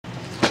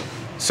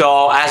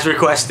So as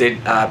requested,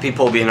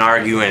 people have been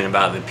arguing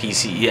about the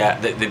PC,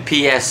 the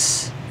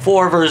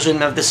PS4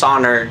 version of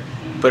Dishonored,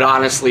 but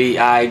honestly,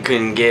 I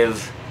couldn't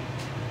give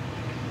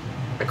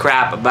a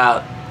crap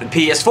about the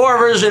PS4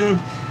 version,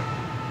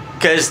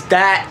 because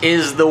that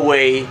is the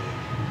way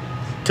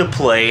to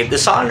play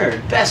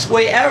Dishonored. Best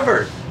way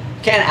ever.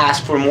 Can't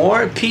ask for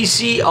more.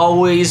 PC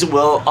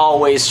will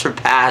always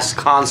surpass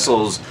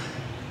consoles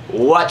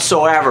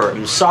whatsoever.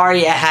 I'm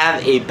sorry I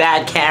have a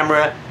bad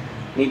camera.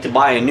 Need to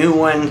buy a new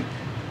one.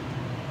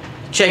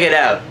 Check it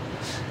out.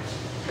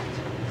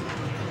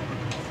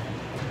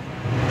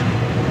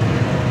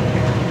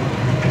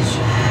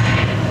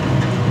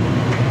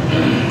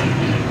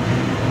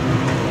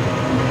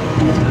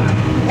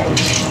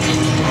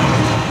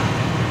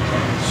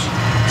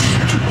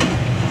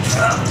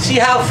 See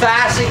how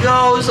fast it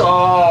goes?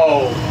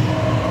 Oh.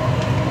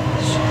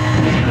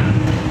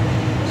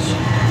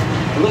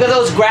 Look at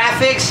those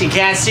graphics. You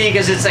can't see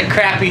because it's a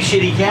crappy,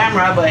 shitty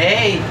camera, but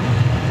hey,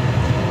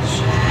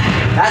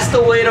 that's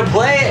the way to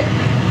play it.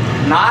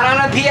 Not on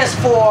a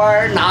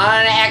PS4, not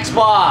on an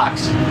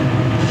Xbox.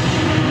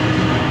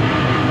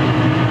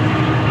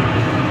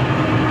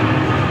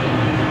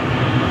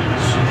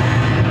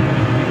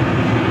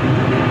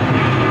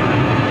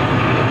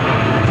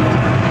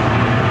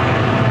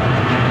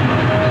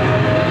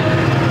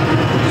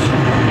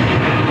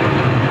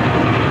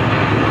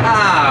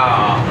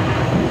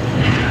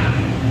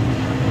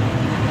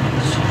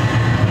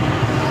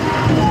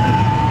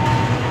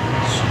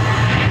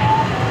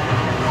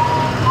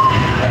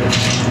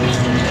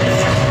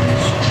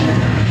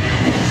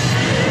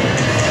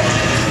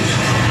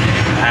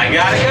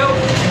 Gotta go.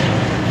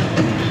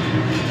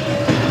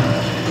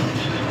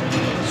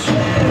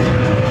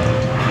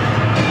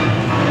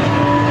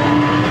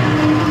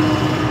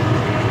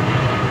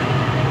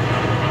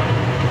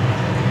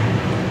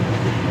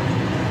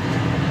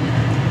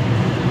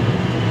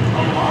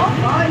 I'll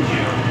find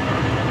you.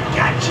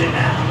 Gotcha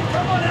now.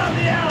 Come on out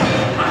the alley.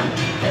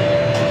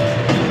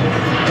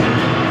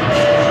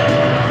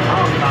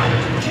 I'll find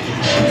you.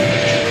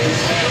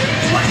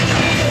 What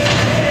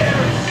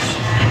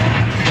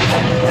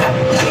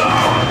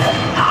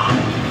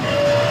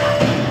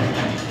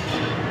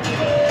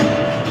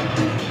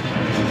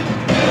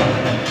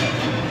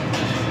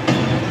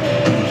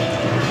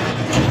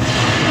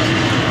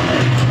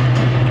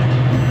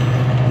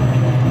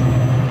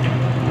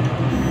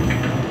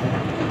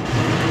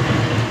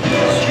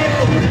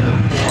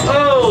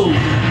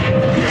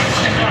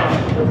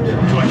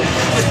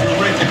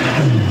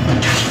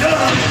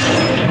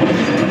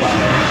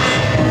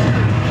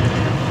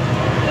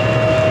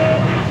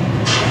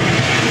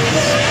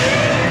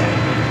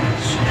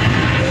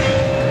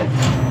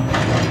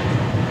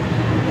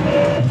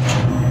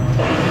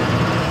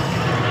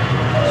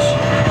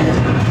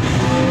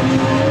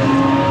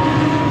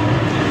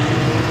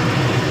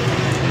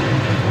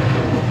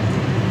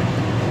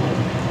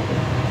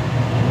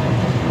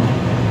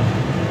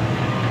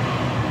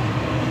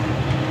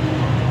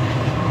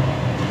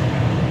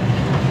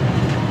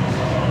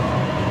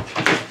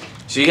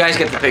So you guys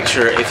get the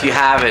picture. If you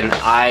have an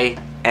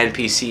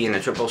PC and a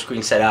triple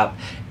screen setup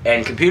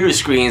and computer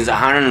screens,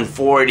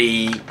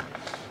 140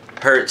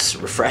 hertz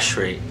refresh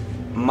rate,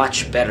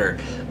 much better.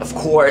 Of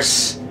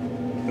course,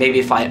 maybe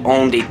if I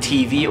owned a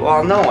TV,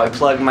 well no, I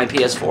plug my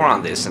PS4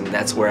 on this and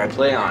that's where I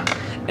play on.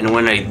 And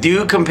when I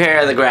do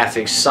compare the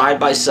graphics side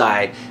by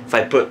side, if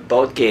I put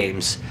both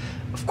games,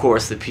 of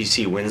course the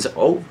PC wins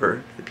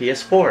over the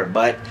PS4.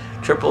 But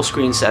triple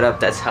screen setup,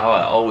 that's how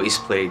I always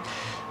played.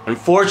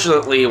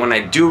 Unfortunately, when I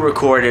do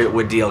record it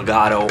with the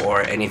Elgato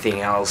or anything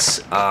else,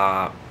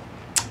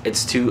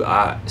 it's too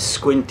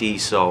squinty,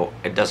 so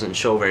it doesn't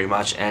show very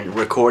much. And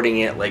recording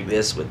it like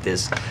this with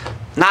this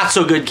not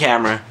so good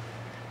camera,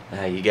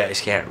 you guys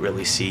can't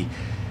really see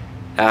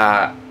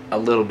a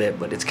little bit,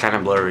 but it's kind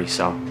of blurry,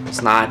 so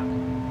it's not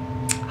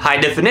high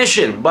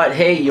definition. But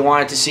hey, you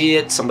wanted to see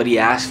it, somebody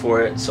asked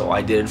for it, so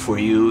I did it for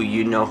you.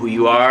 You know who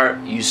you are.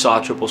 You saw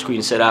triple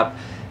screen setup.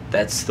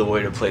 That's the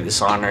way to play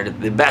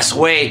Dishonored. The best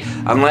way,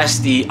 unless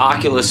the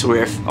Oculus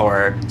Rift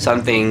or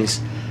something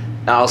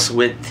else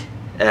with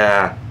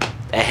a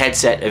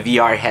headset, a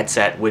VR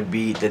headset, would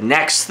be the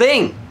next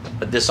thing.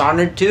 But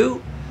Dishonored 2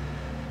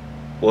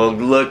 will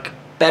look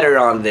better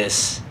on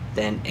this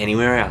than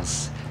anywhere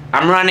else.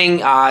 I'm running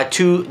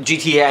two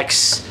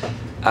GTX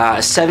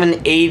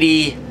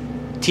 780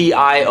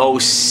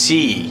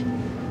 TIOC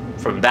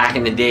from back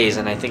in the days,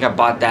 and I think I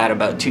bought that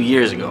about 2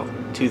 years ago,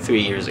 3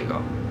 years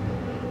ago.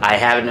 I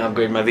haven't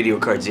upgraded my video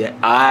cards yet.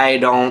 I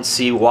don't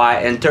see why.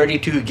 And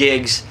 32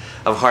 gigs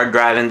of hard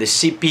drive, and the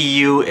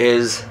CPU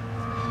is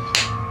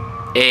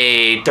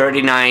a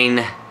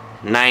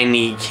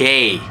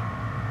 3990K.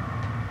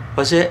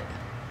 Was it?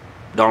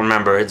 Don't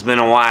remember. It's been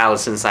a while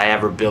since I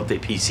ever built a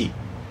PC.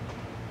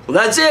 Well,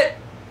 that's it.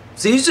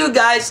 See you soon,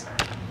 guys.